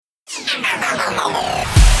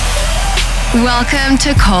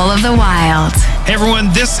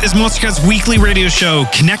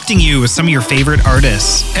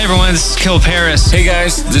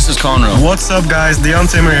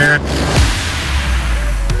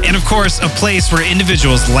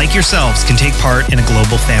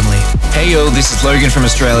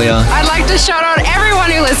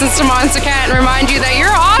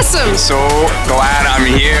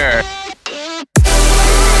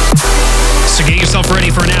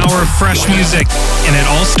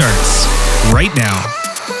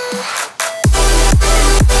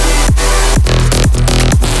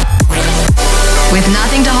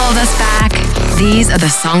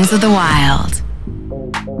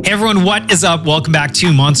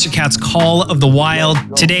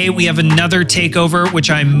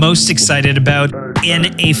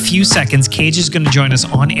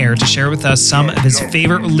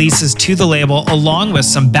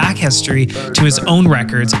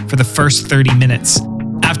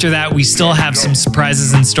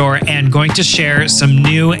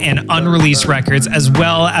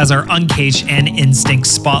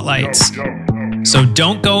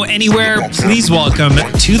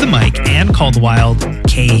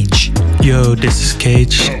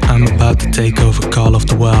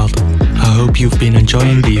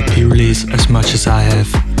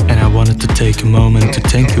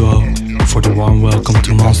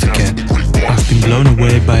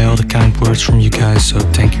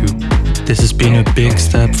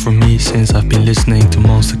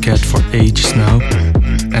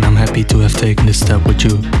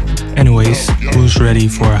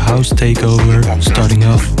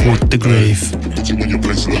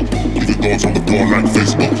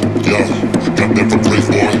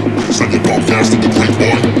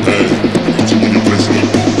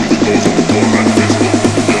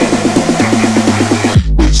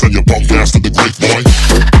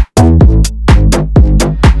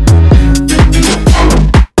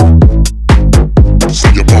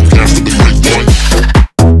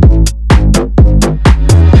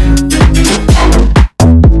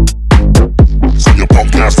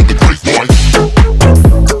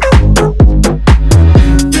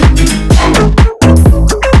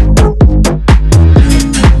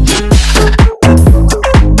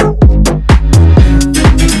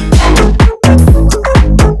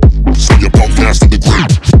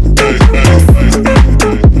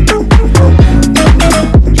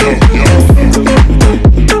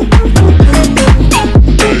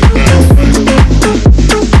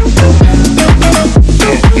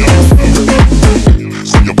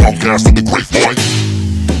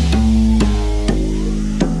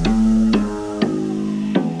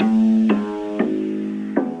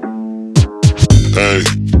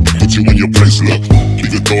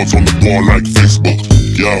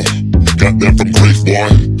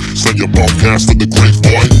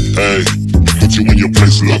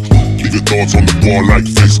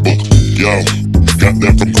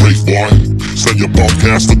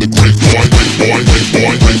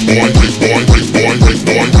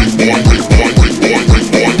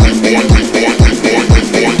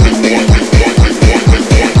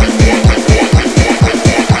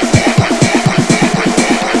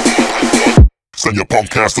Send your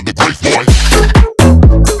punk ass to the grave, boy.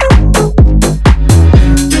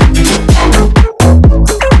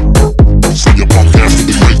 Send your punk ass to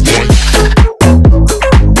the grave, boy.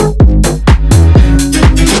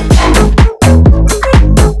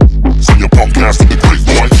 Send your punk ass to the grave,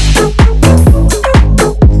 boy.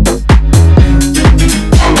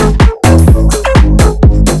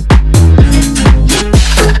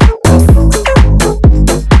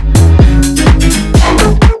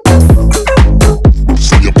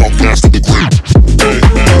 Send your punk ass to the grave. Hey,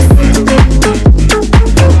 hey,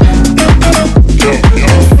 yo, yo. Hey, hey,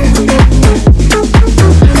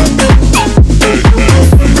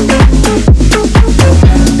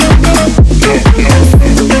 yo, yo.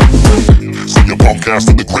 Send your punk ass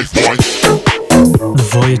to the grave, boy. The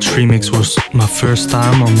Voyage remix was my first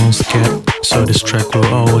time on Monstercat, so this track will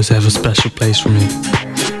always have a special place for me.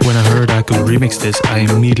 When I heard I could remix this, I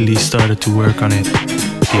immediately started to work on it.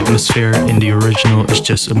 The atmosphere in the original is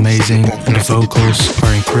just amazing, and the vocals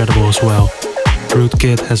are incredible as well.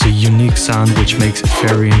 Rootkit has a unique sound which makes it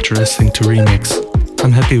very interesting to remix.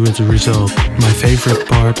 I'm happy with the result. My favorite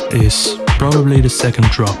part is probably the second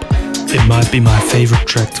drop. It might be my favorite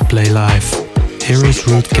track to play live. Here is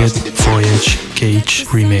Rootkit Voyage Kage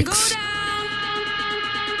remix.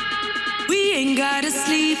 We ain't gotta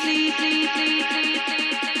sleep.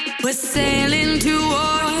 We're sailing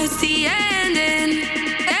towards the ending.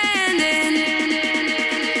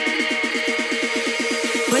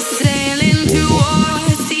 We're sailing.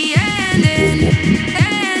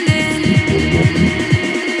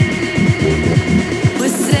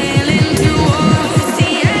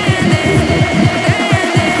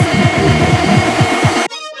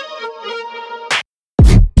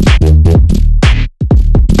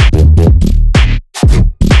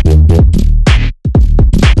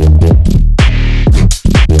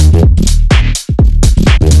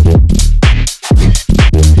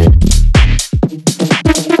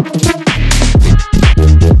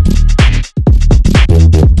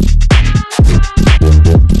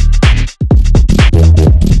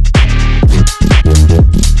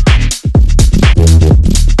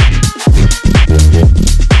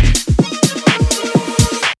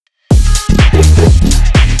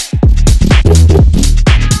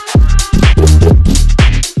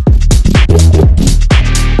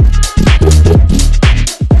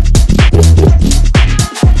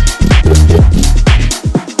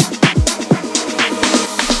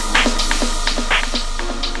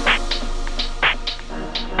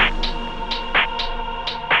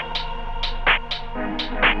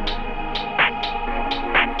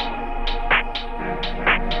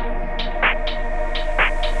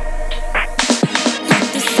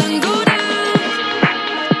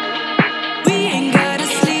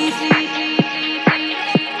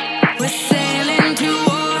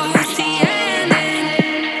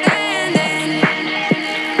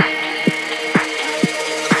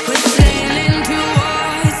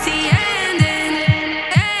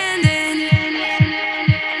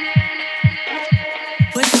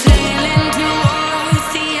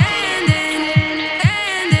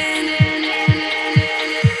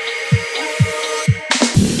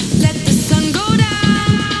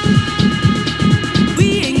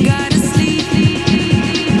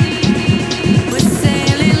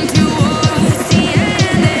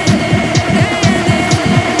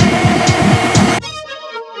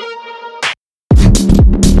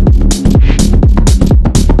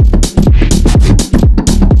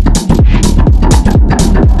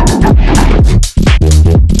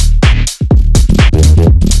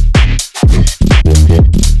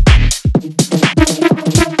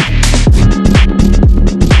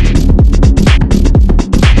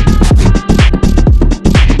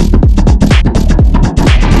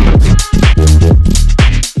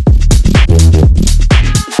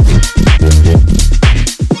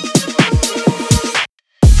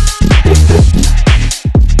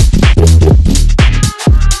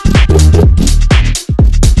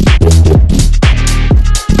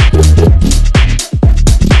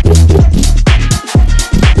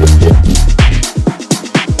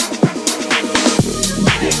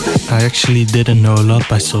 actually didn't know a lot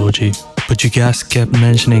by Soji, but you guys kept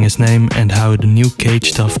mentioning his name and how the new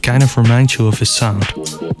Kage stuff kind of reminds you of his sound.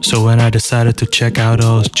 So when I decided to check out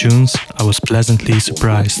all his tunes, I was pleasantly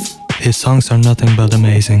surprised. His songs are nothing but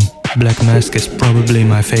amazing. Black Mask is probably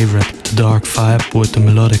my favorite. The dark vibe with the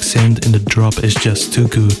melodic synth in the drop is just too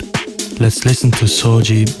good. Let's listen to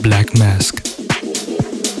Soji Black Mask.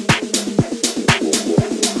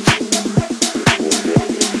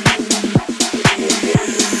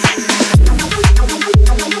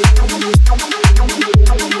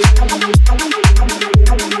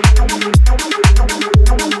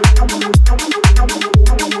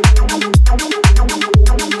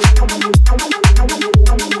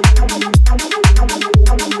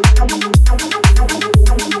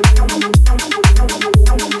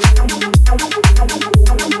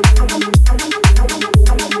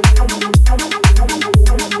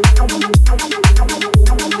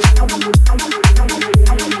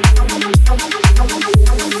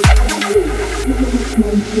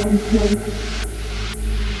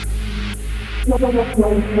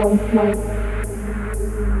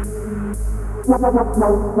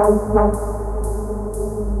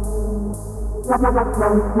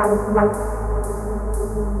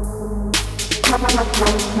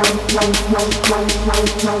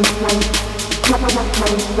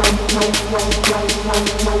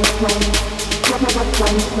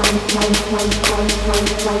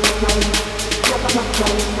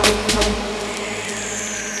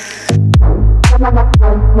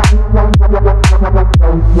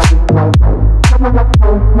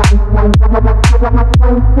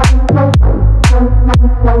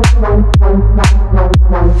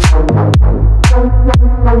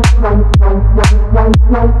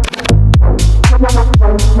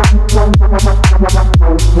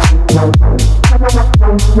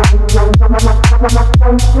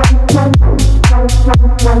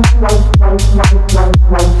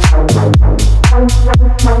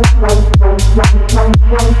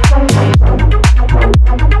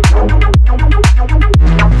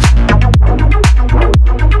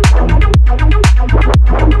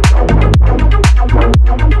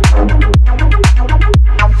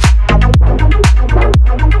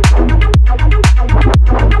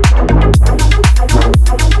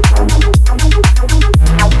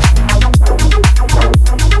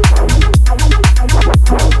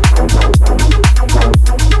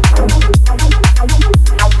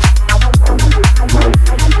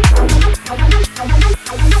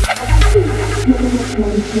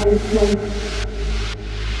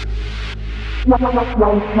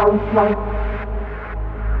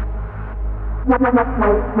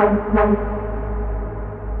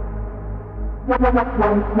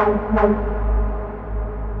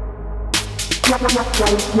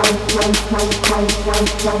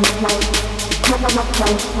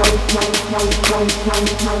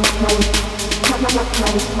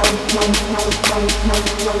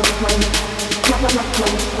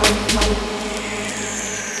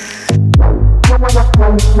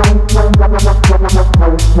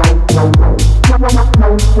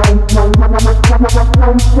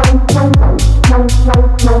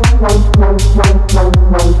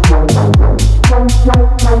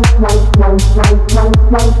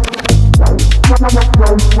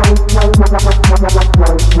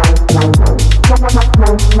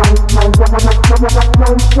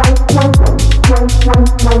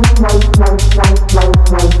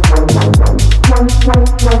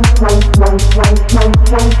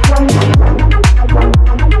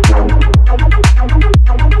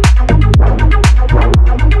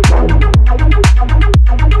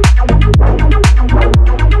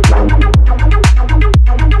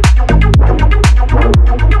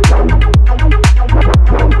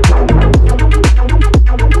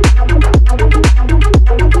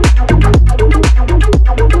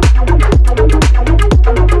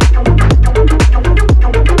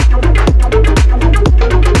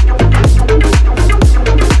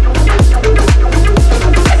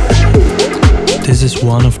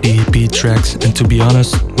 One of the EP tracks, and to be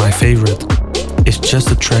honest, my favorite. It's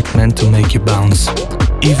just a track meant to make you bounce.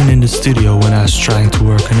 Even in the studio when I was trying to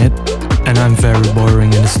work on it, and I'm very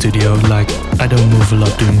boring in the studio, like I don't move a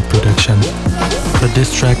lot during production. But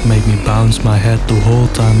this track made me bounce my head the whole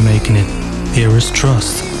time making it. Here is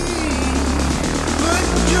Trust.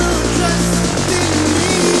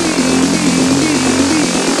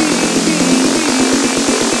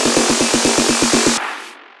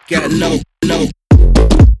 Got no.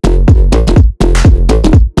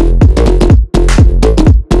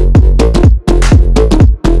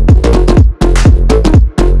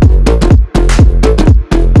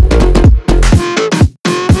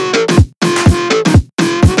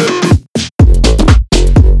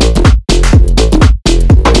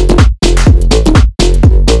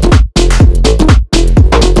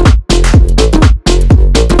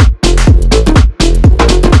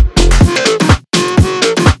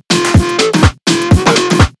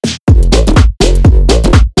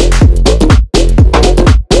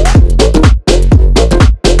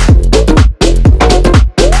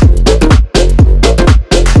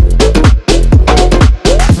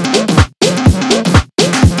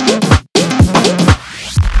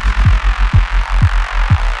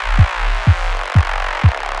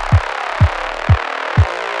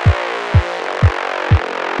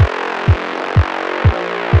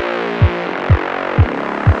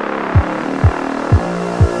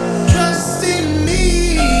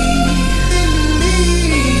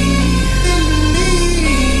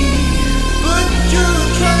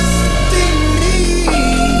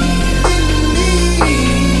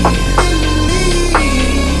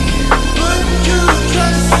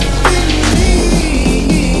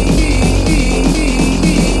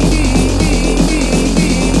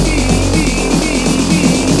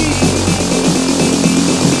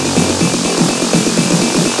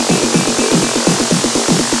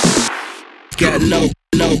 get low,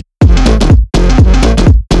 low.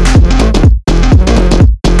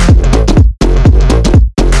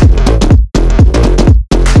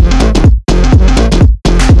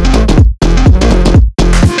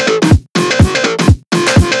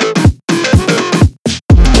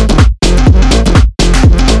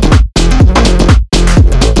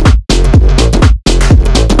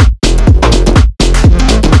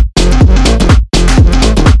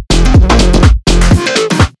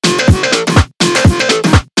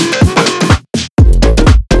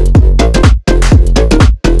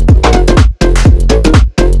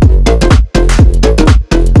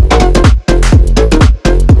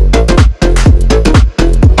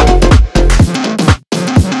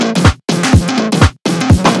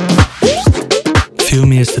 Feel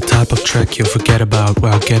Me is the type of track you forget about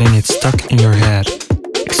while getting it stuck in your head.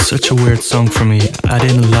 It's such a weird song for me. I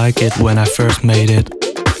didn't like it when I first made it,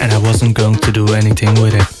 and I wasn't going to do anything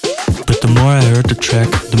with it. But the more I heard the track,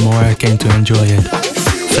 the more I came to enjoy it.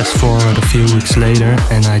 Fast forward a few weeks later,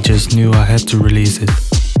 and I just knew I had to release it.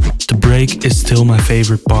 The break is still my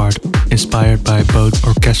favorite part, inspired by both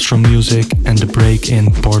orchestral music and the break in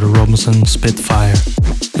Porter Robinson Spitfire.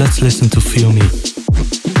 Let's listen to Feel Me.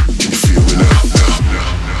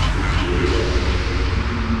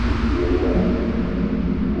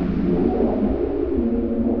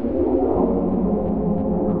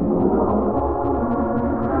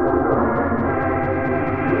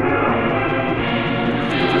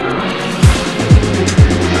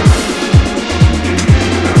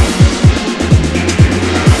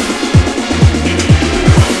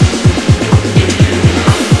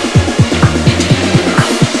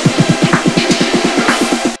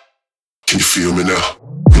 Feel me now. Feel me now.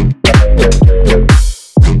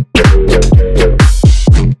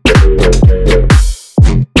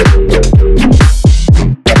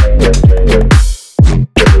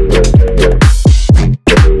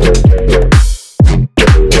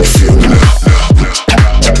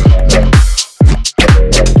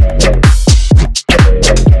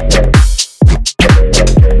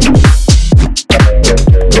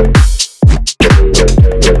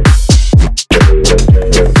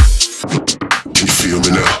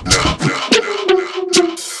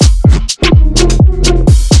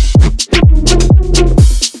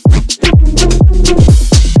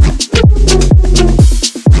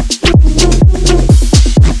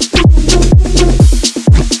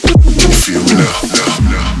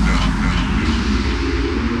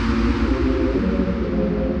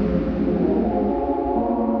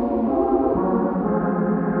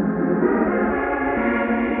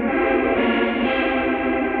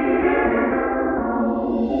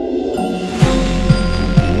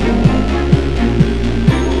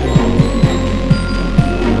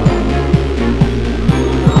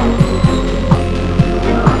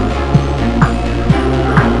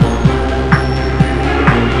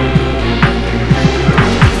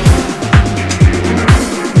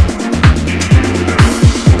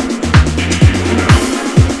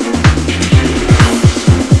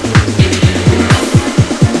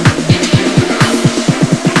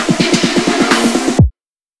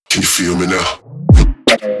 Feel me now.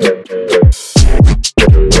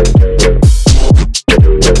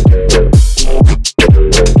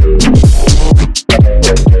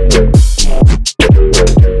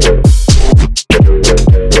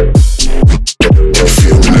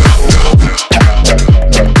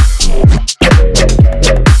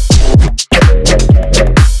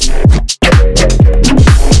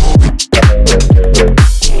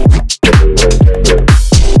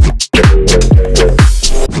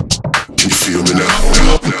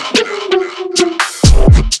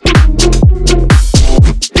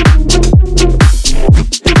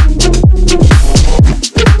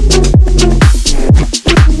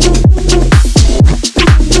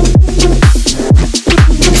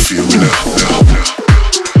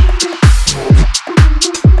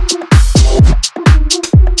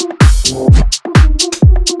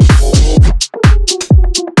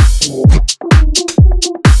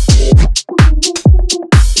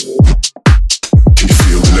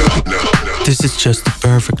 This is just the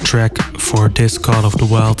perfect track for this Call of the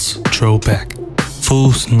Wild's throwback.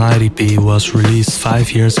 Fool's Night EP was released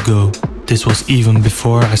 5 years ago. This was even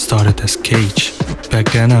before I started as Kage.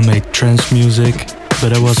 Back then I made trance music,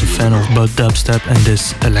 but I was a fan of both dubstep and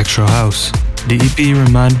this electro house. The EP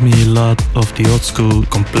reminded me a lot of the old school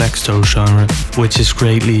complexo genre, which is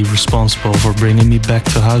greatly responsible for bringing me back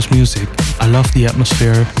to house music. I love the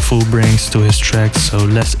atmosphere Fool brings to his tracks, so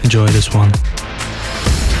let's enjoy this one.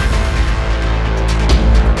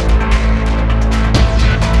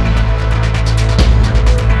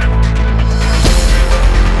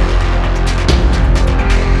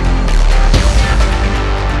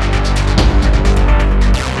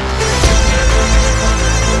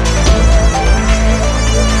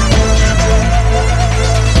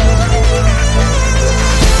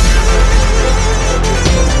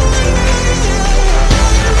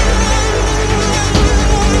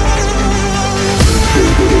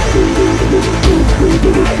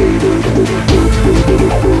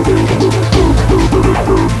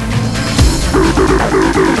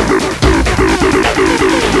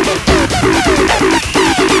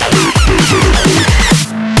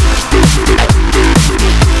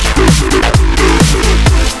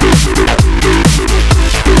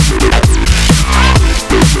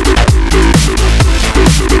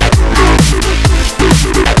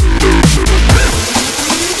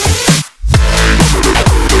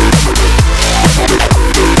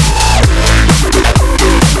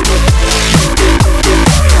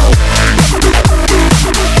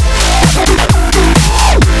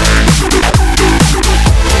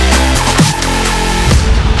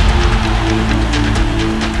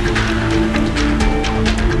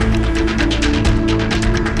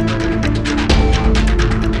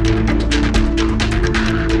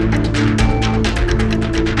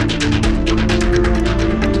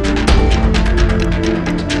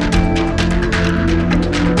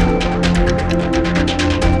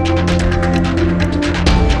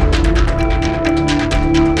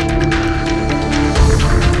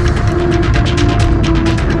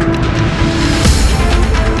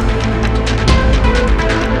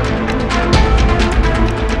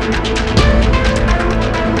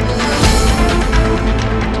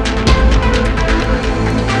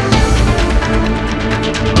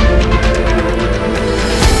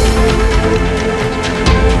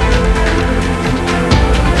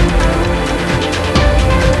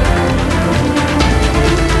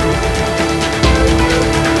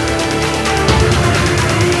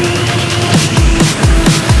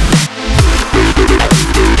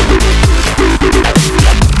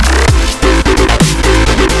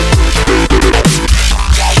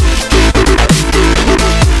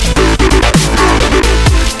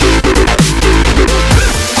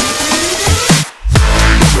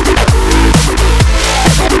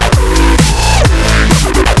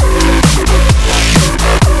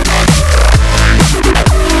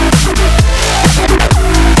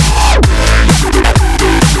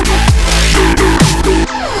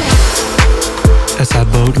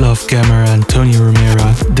 Love Gammer and Tony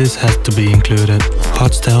Romero, this has to be included.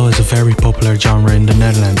 Hardstyle is a very popular genre in the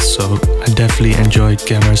Netherlands, so I definitely enjoyed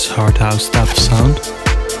Gammer's hard house type of sound.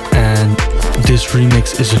 And this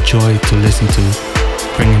remix is a joy to listen to,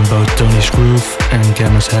 bringing both Tony's groove and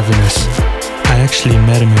Gammer's heaviness. I actually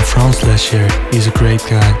met him in France last year, he's a great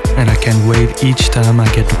guy, and I can't wait each time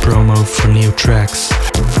I get the promo for new tracks.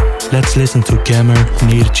 Let's listen to Gammer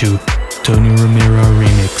Needed You, Tony Romero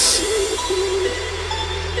remix.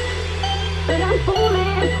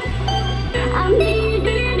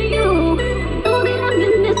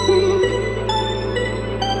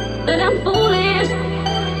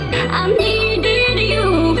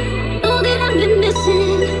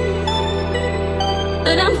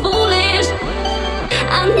 But I'm foolish.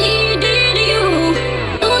 I needed you.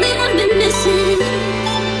 Know that I've been missing.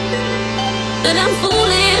 But I'm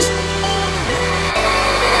foolish.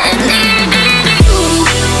 I needed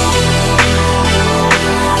you.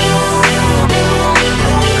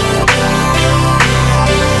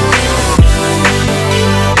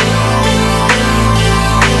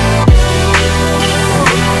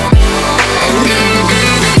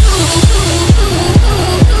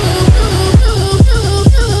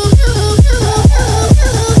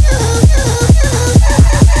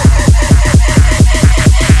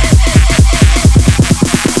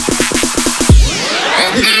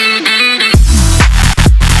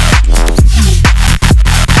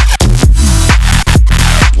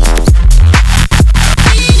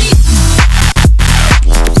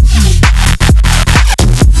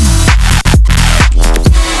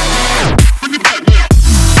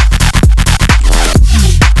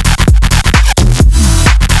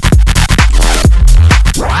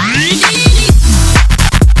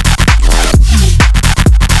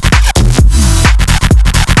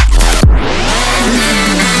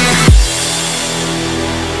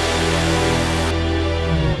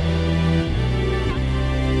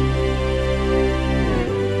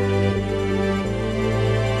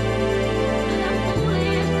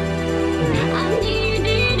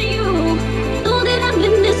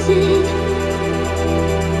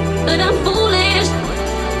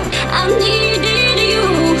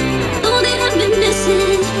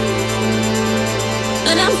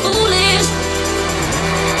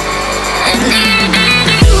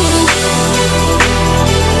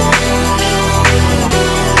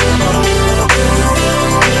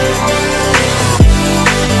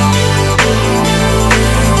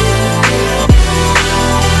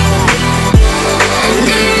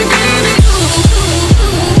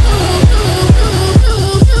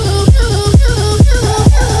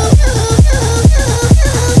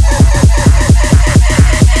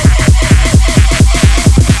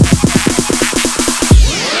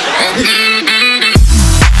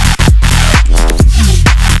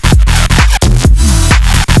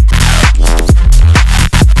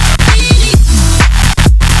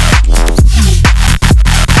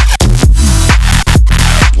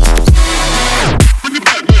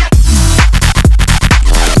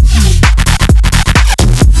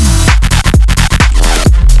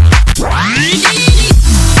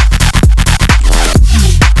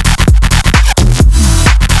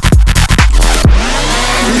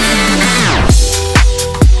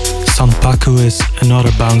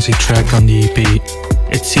 another bouncy track on the EP.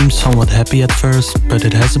 It seems somewhat happy at first, but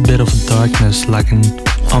it has a bit of a darkness, like an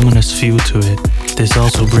ominous feel to it. This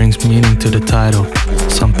also brings meaning to the title.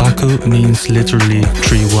 Sampaku means literally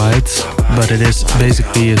 3 whites, but it is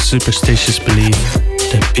basically a superstitious belief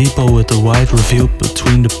that people with the white revealed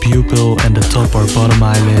between the pupil and the top or bottom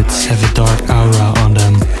eyelids have a dark aura on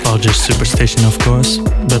them. Well, just superstition of course,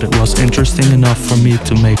 but it was interesting enough for me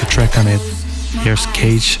to make a track on it. Here's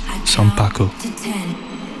Kage, Sampaku.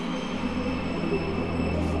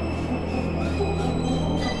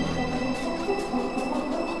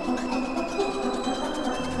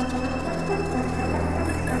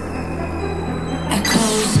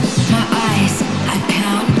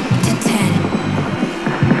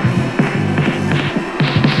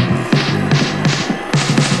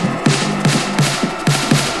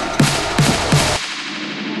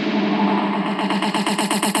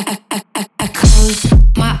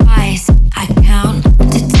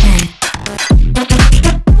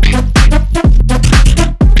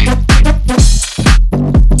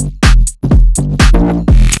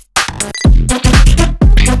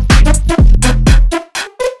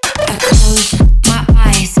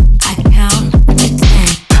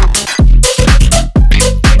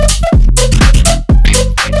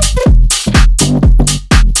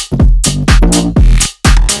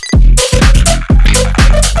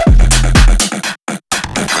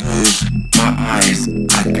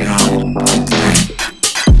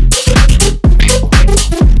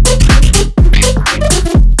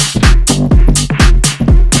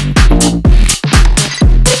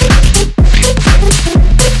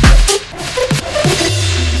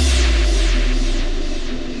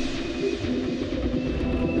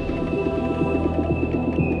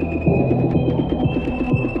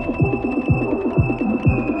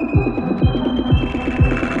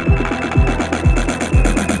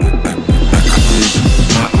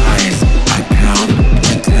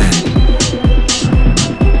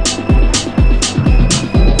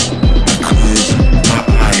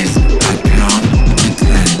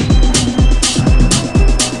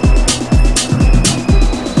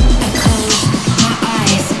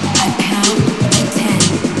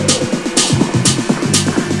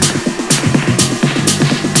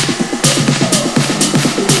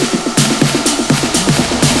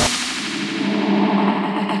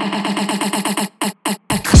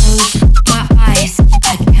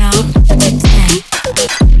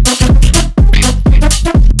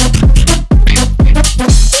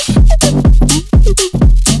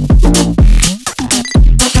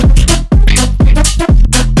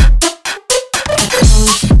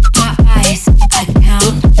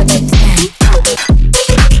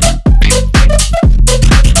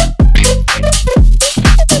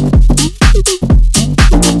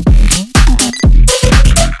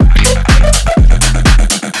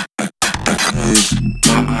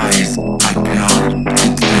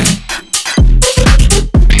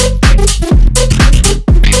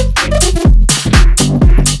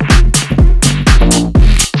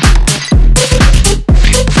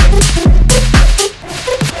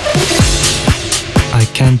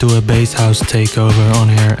 Do a bass house takeover on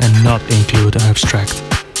here and not include abstract.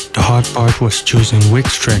 The hard part was choosing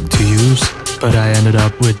which track to use, but I ended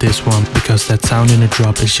up with this one because that sound in the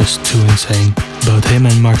drop is just too insane. Both him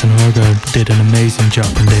and Martin Horger did an amazing job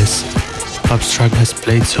in this. Abstract has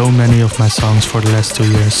played so many of my songs for the last 2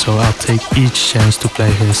 years, so I'll take each chance to play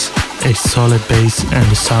his. A solid bass and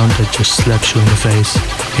a sound that just slaps you in the face.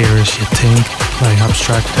 Here is You Think by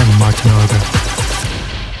Abstract and Martin Horger.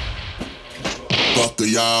 What are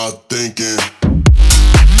y'all thinking?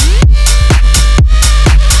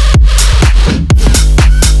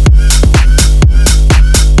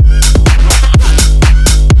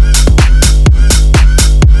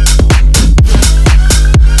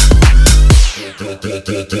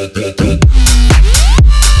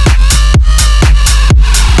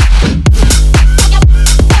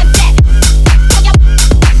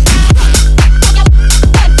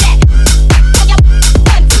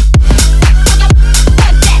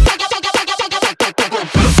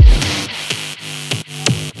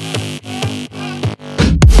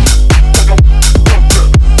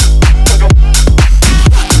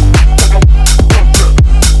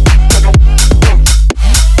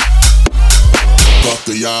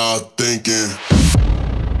 Y'all thinking.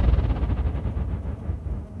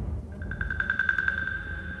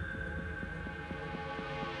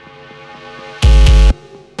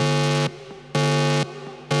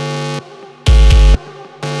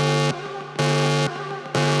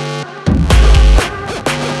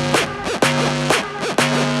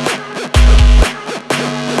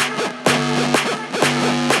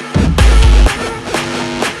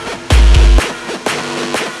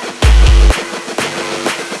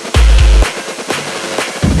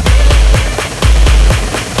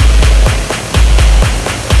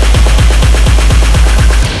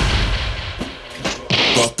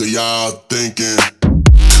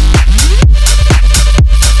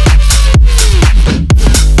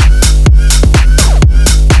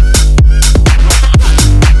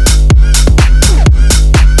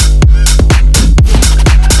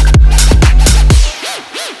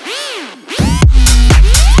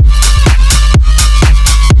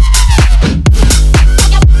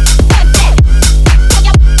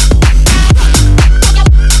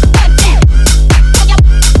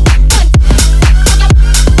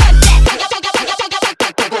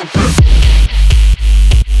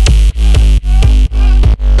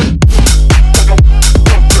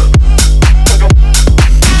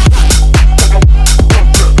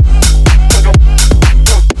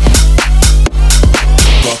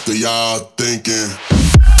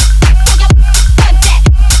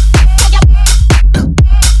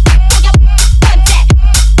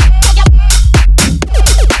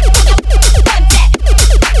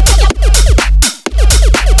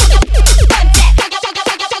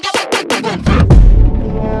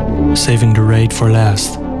 made for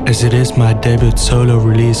last. As it is my debut solo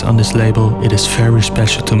release on this label, it is very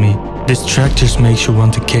special to me. This track just makes you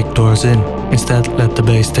want to kick doors in. Instead, let the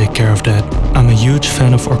bass take care of that. I'm a huge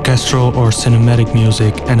fan of orchestral or cinematic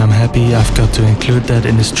music, and I'm happy I've got to include that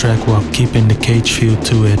in this track while keeping the Kage feel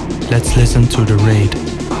to it. Let's listen to The Raid.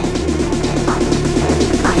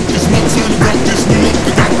 It's my turn to rock this, New York,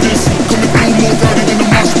 I got this. Coming through more rowdy than a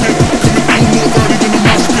mosh pit. Coming through more rowdy than a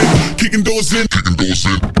mosh pit. Kicking doors in, kicking doors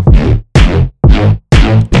in.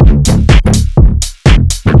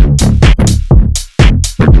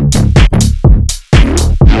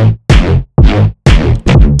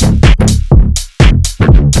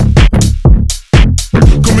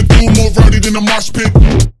 In a mosh pit.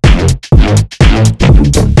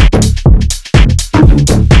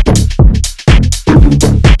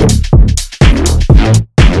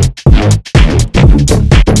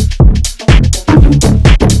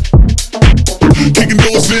 Kicking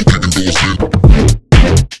doors in, kicking doors in.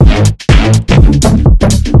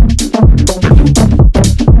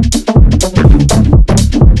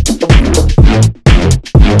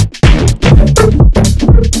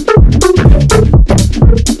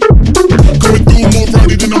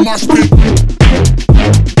 Mosh pit.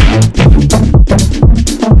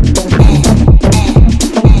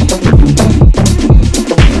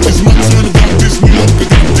 It's my turn to rock this, New York, I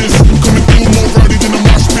got this. Coming through more rowdy than a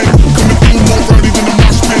mosh pit. Coming through more rowdy than a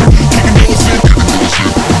mosh pit. Kicking doors in, kicking doors in.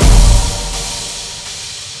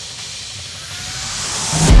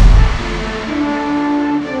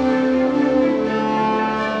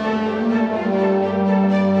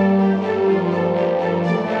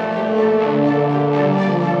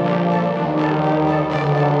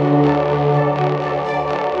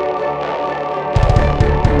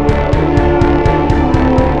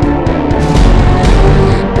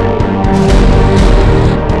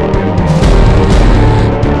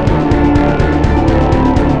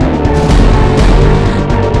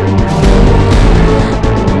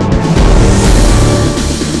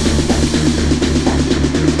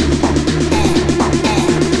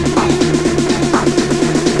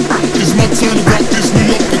 Turn to rock this, New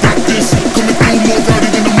York, I got this. Coming through more rowdy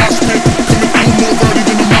than a mosh pit. Coming through more rowdy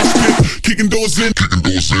than a mosh pit. Kicking doors in, kicking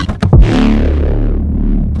doors in.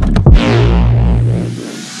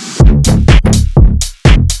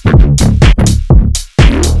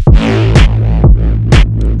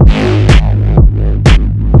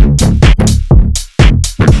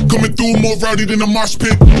 Coming through more rowdy than a mosh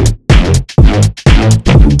pit.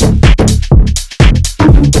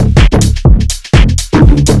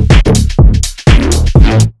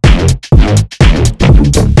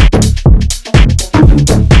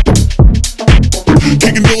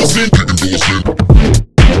 Kicking doors in, kicking doors in.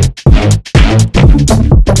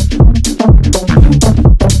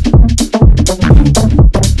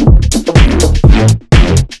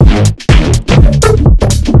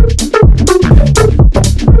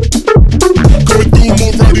 Coming through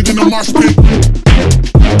more rowdy than a mosh pit.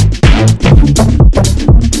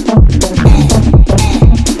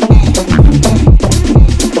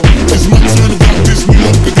 It's my turn to rock this, New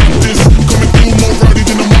York, I got this. Coming through more rowdy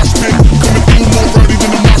than a mosh pit. Coming through more rowdy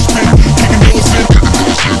than a mosh pit. Kicking doors in, kicking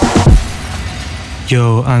doors in.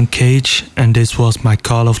 Yo, I'm Kage, and this was my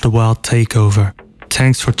Call of the Wild Takeover.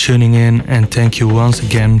 Thanks for tuning in, and thank you once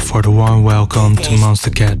again for the warm welcome to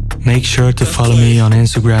Monstercat. Make sure to follow me on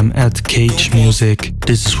Instagram @KageMusic.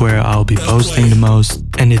 This is where I'll be posting the most,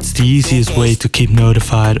 and it's the easiest way to keep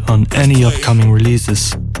notified on any upcoming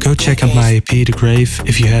releases. Go check out my EP The Grave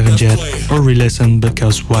if you haven't yet, or re-listen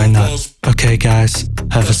because why not? Okay guys,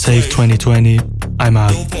 have a safe 2020. I'm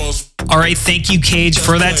out. All right, thank you, Kage,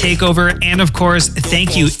 for that takeover. And of course,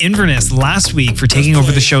 thank you, Inverness, last week for taking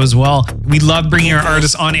over the show as well. We love bringing our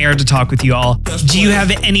artists on air to talk with you all. Do you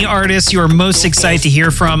have any artists you are most excited to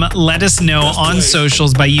hear from? Let us know on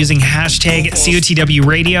socials by using hashtag COTW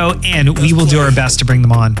Radio, and we will do our best to bring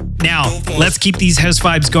them on. Now, let's keep these house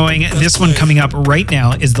vibes going. This one coming up right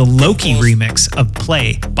now is the Loki remix of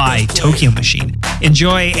Play by Tokyo Machine.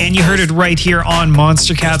 Enjoy, and you heard it right here on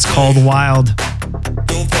Monstercat's Called Wild.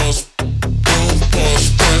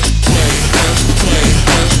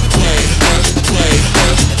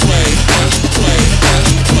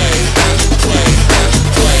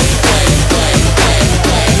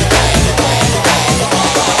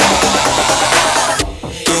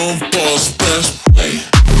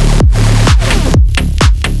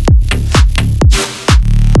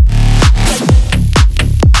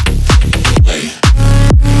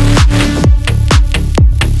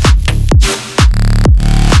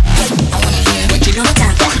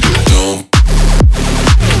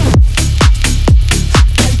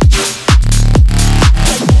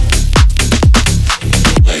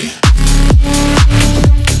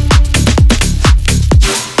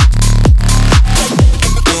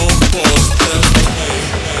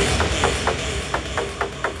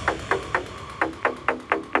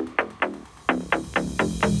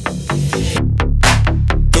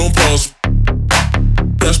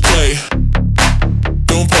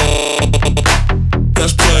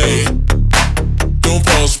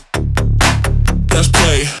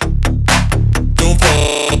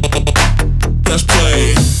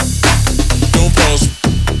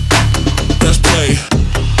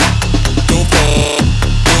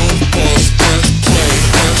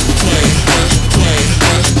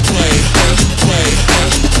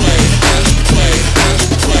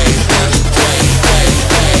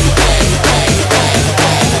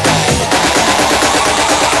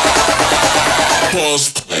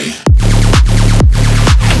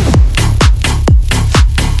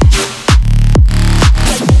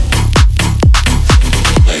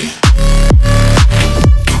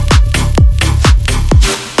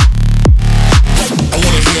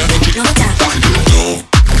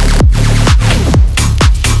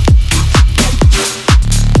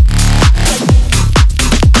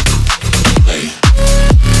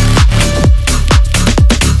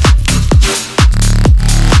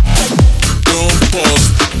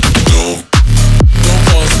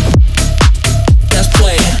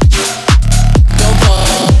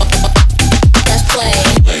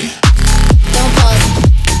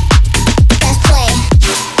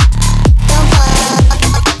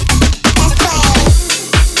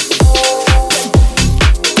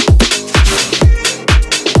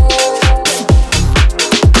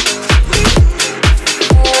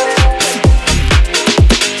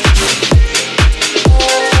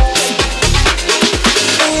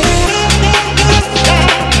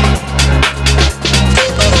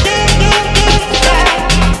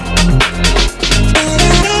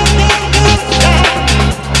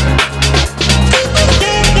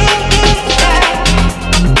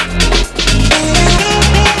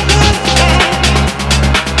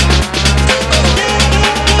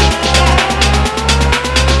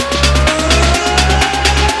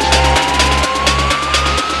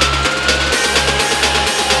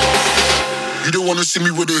 see me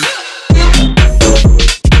with it.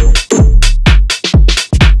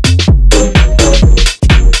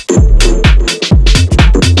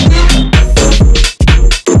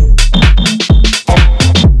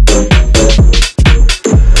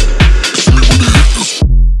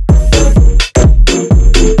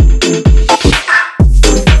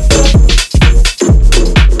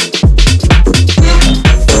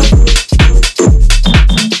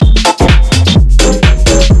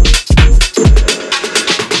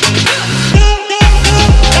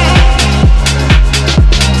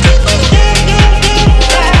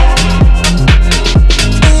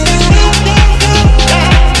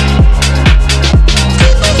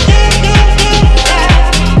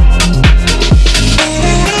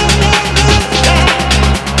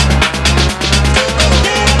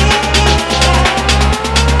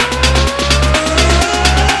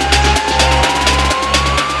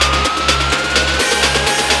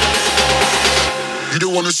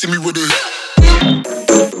 See me with it.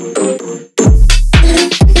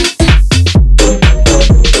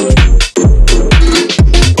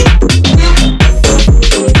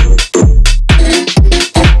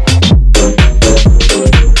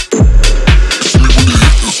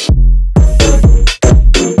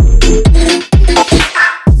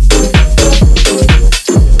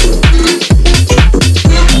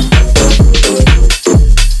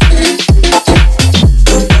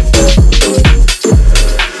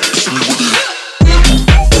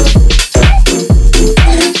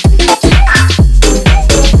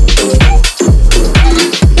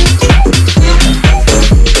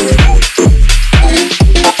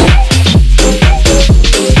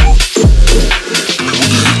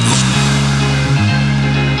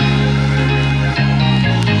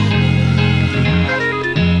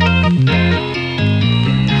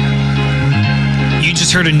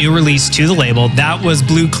 Heard a new release to the label. That was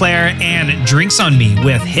Blue Claire and Drinks on Me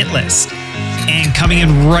with Hit List. And coming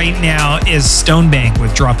in right now is Stonebank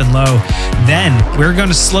with Droppin' Low. Then we're going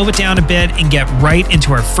to slow it down a bit and get right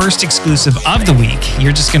into our first exclusive of the week.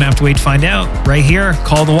 You're just going to have to wait to find out. Right here,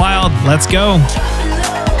 Call the Wild. Let's go.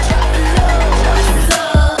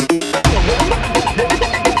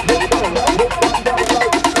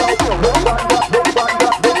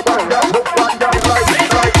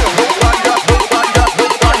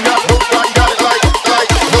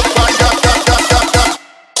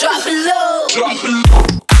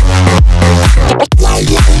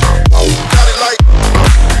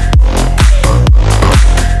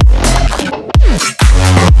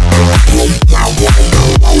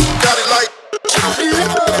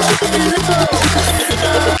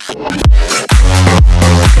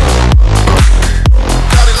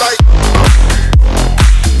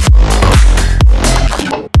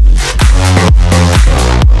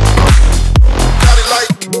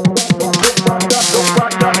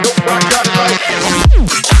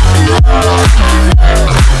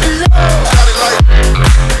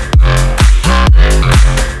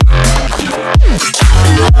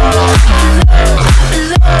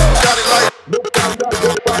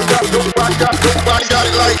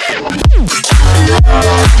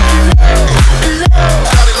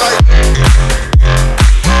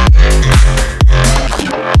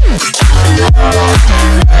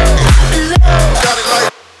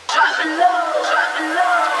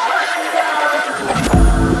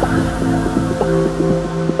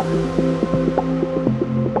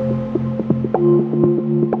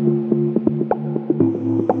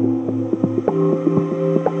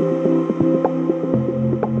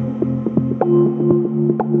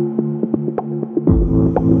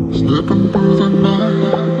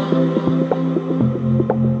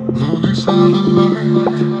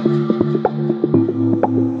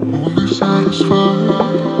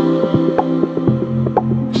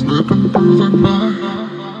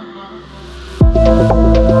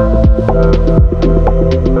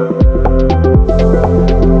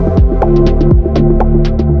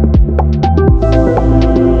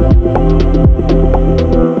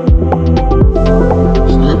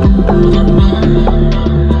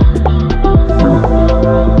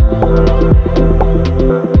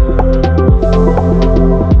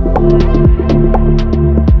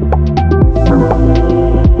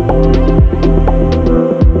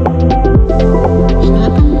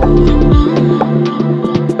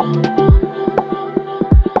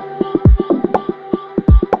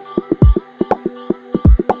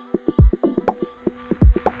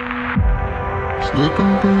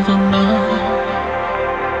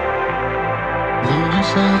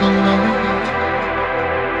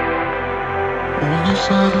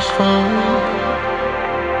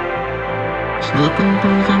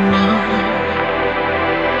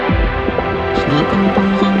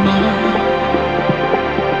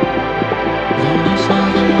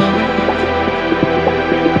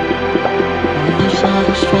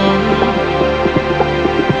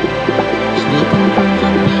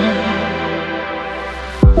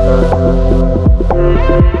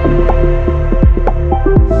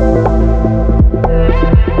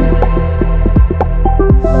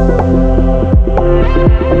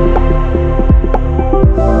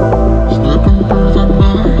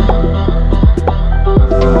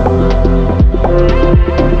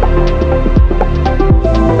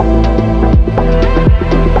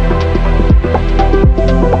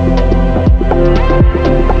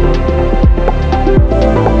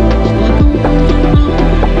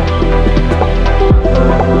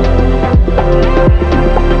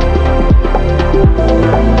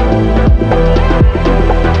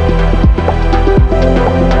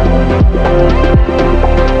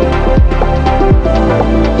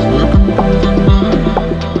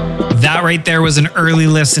 Right there was an early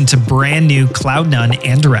listen to brand new Cloud9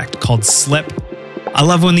 and Direct called Slip. I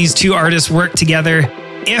love when these two artists work together.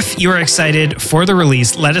 If you're excited for the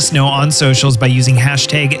release, let us know on socials by using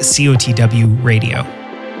hashtag COTW Radio.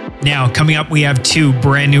 Now, coming up, we have two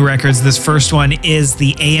brand new records. This first one is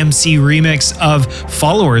the AMC remix of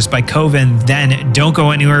Followers by Coven. Then don't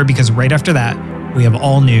go anywhere, because right after that, we have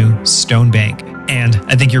all new Stone Bank. And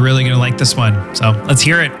I think you're really going to like this one. So let's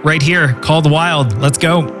hear it right here. Call the Wild. Let's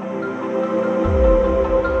go.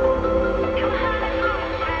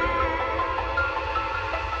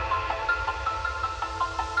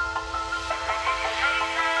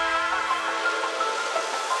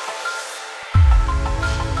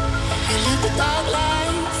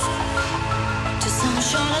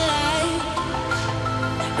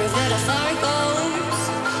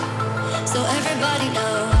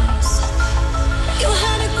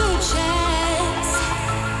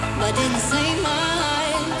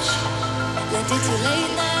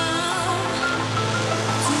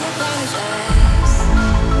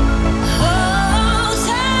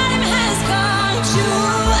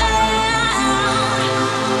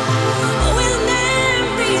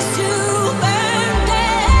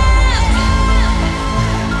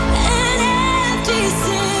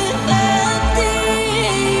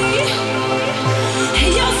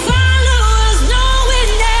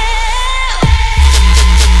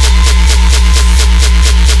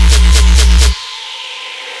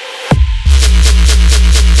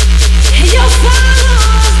 Your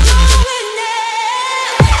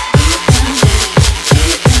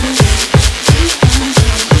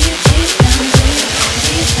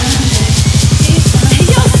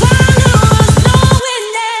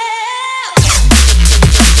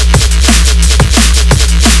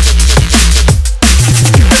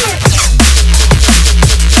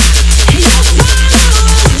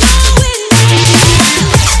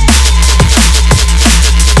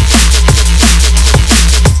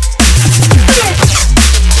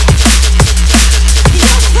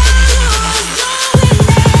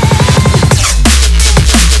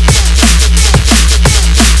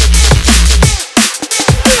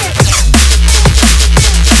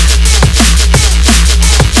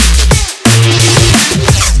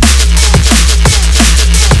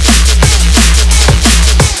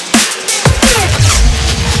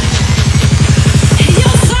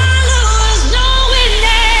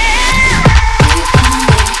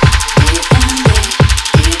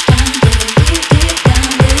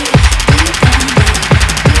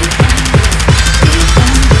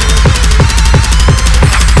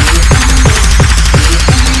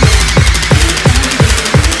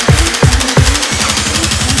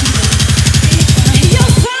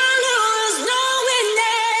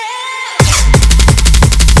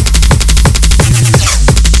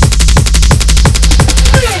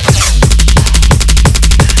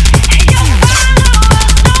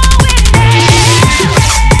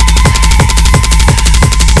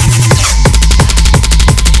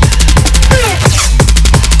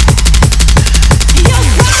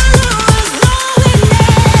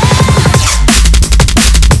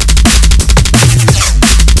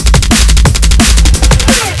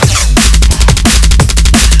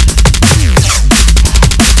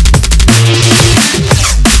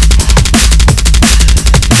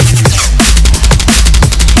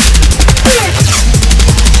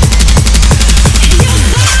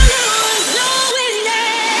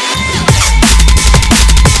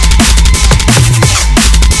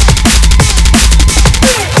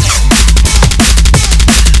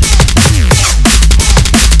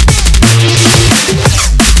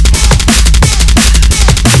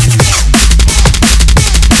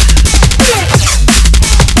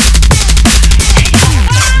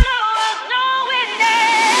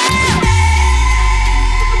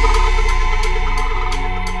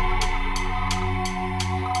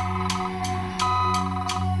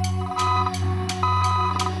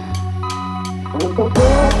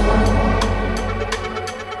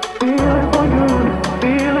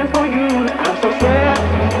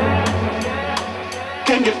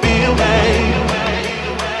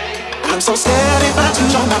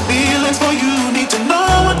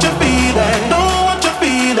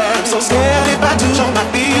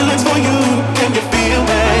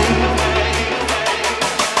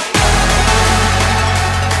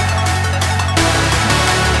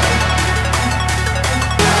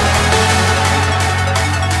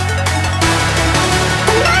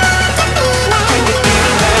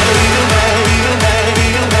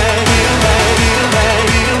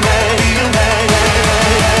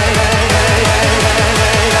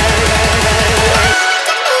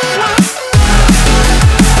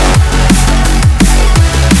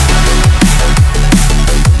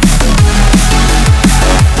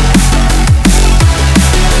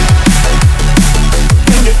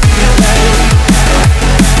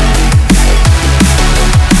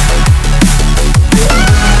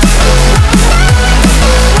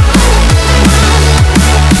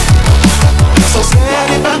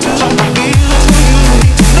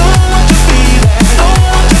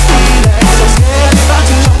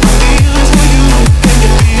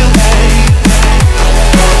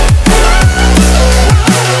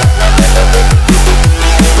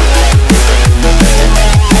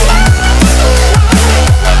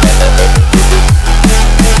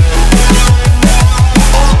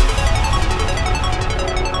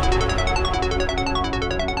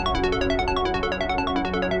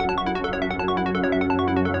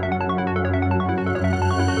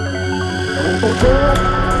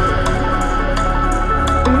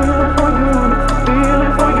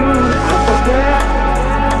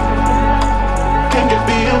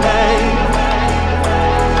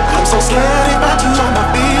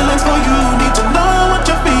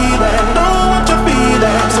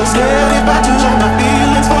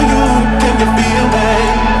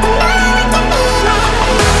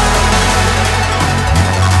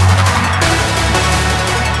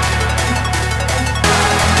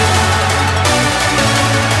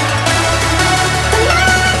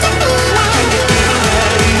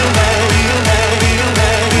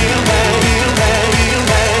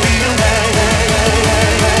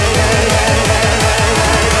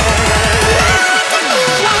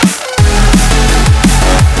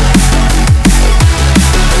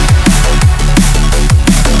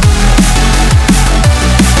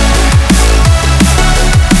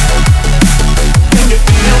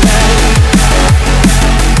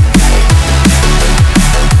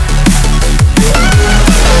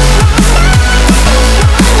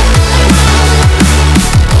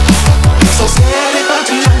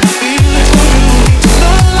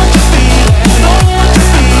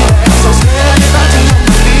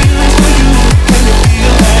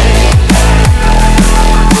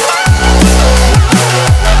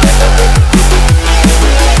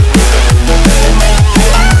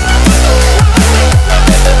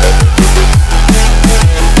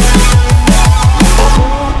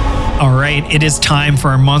It is time for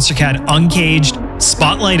our Monstercat Uncaged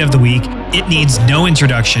Spotlight of the Week. It needs no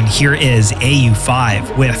introduction. Here is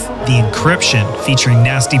AU5 with The Encryption featuring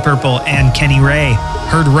Nasty Purple and Kenny Ray.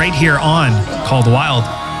 Heard right here on Called Wild.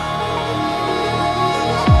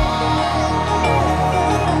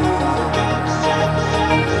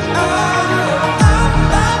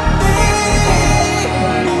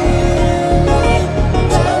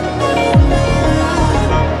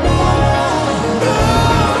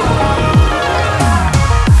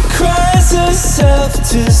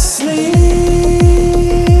 To sleep,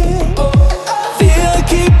 feel I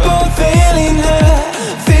keep on failing her,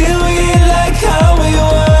 feel we like how we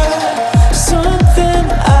were, something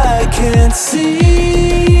I can't see,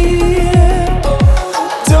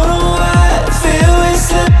 don't know why I feel we're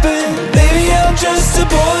slipping, maybe I'm just a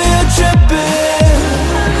boy you're tripping.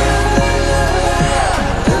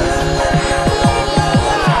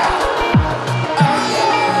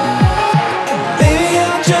 Maybe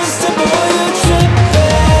I'm just a boy you're tripping.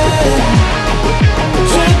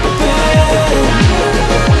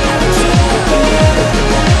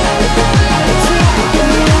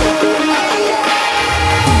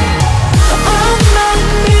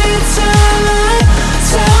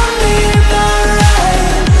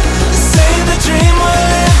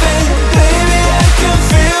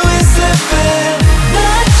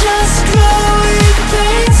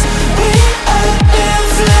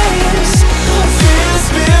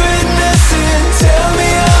 Spirit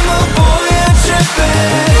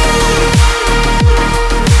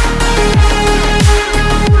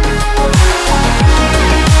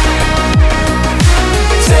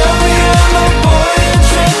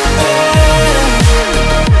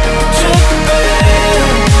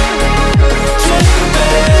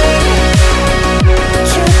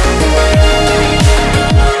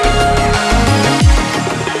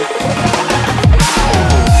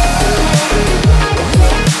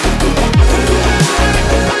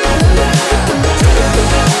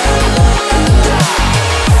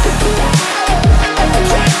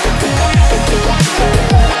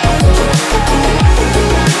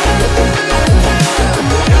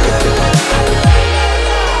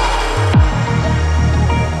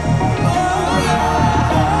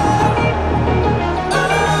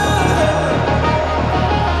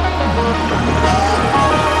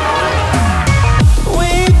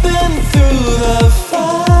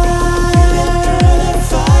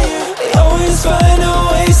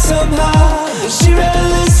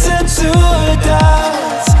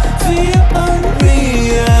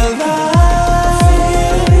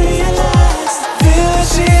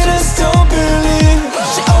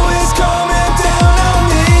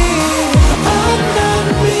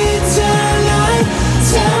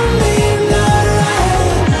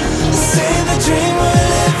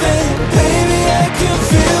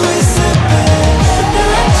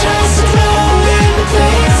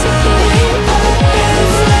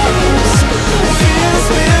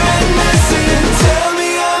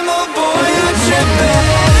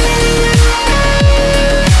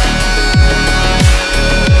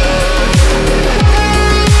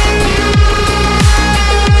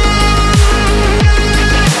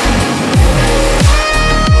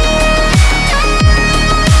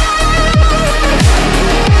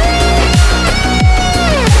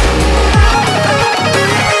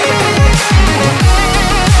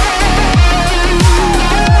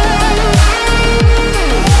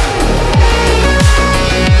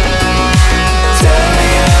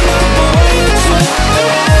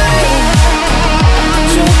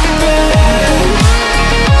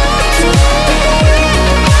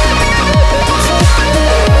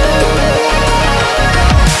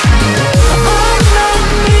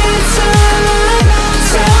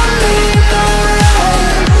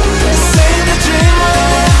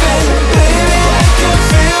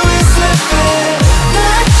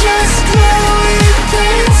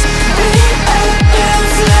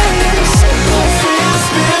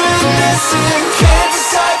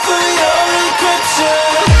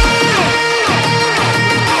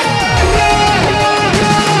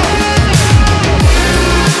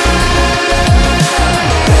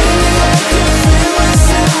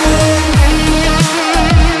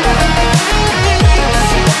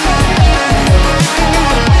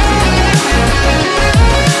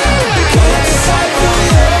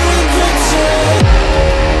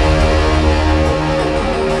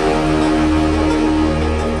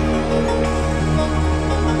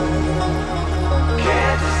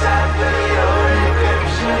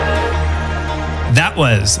That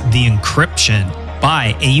was The Encryption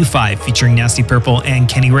by AU5 featuring Nasty Purple and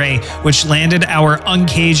Kenny Ray, which landed our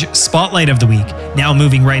Uncaged Spotlight of the Week. Now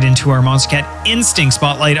moving right into our Monstercat Instinct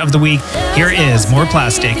Spotlight of the Week, here is More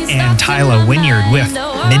Plastic and Tyler Wynyard with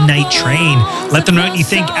Midnight Train. Let them know what you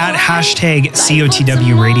think at hashtag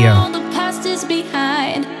COTW Radio.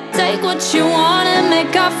 Take what you want and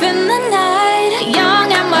make off in the night.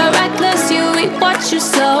 Young and we're reckless, you reap what you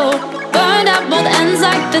sow. Burned out both ends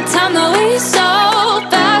like the time that we sow.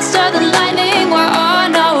 Faster than lightning, we're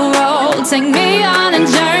on a roll. Take me on a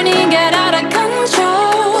journey, get out of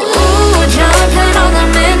control. Ooh, jumping on the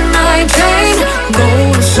midnight train.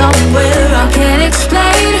 Go somewhere I can't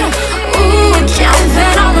explain. Ooh,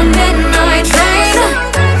 jumping on the midnight train.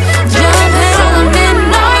 Jumping on the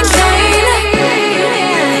midnight train.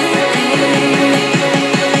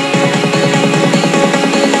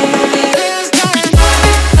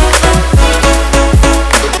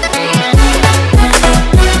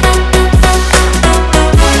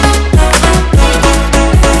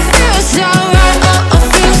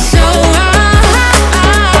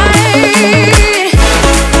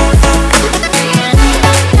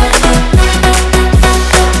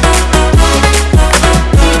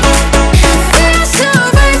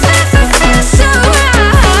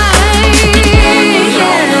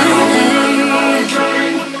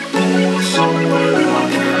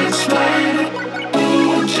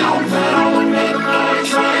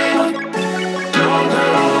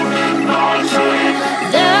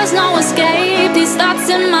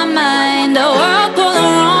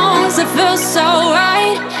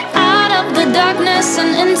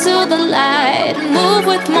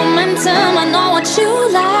 Momentum, I know what you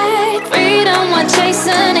like. Freedom, we're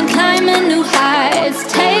chasing and climbing new heights.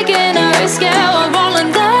 Taking a risk, yeah, we're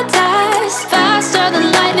rolling the dice. Faster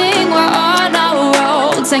than lightning, we're on a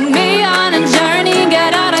roll. Take me on a journey,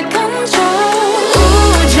 get out of control.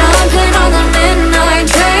 Ooh, jumping on the midnight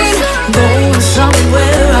train. Going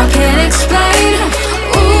somewhere I can't explain.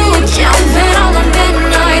 Ooh, jumping on the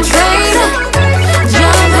midnight train.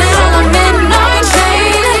 Jumping on the midnight train.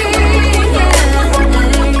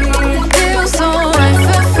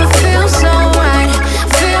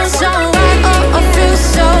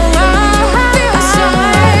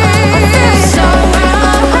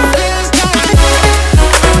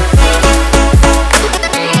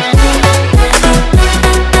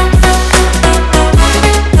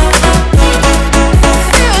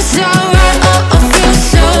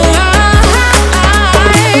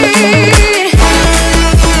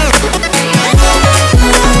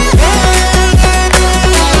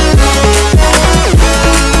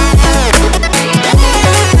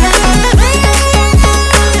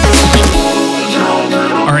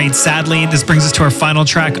 Sadly, this brings us to our final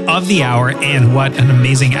track of the hour, and what an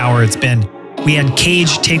amazing hour it's been. We had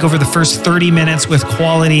Kage take over the first 30 minutes with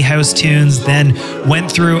quality house tunes, then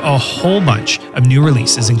went through a whole bunch of new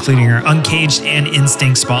releases, including our Uncaged and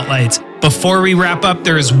Instinct Spotlights. Before we wrap up,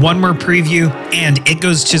 there is one more preview, and it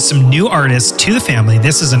goes to some new artists to the family.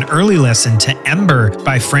 This is an early listen to Ember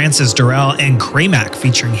by Francis Durrell and Kramack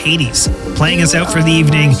featuring Hades. Playing us out for the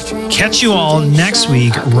evening. Catch you all next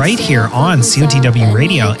week right here on COTW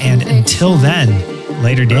Radio, and until then,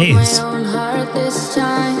 later days.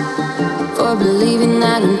 For believing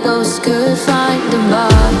that a ghost could find a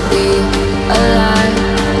body alive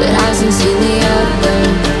that hasn't seen the other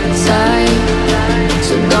side.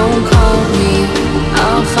 So don't call me,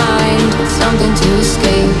 I'll find something to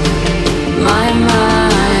escape.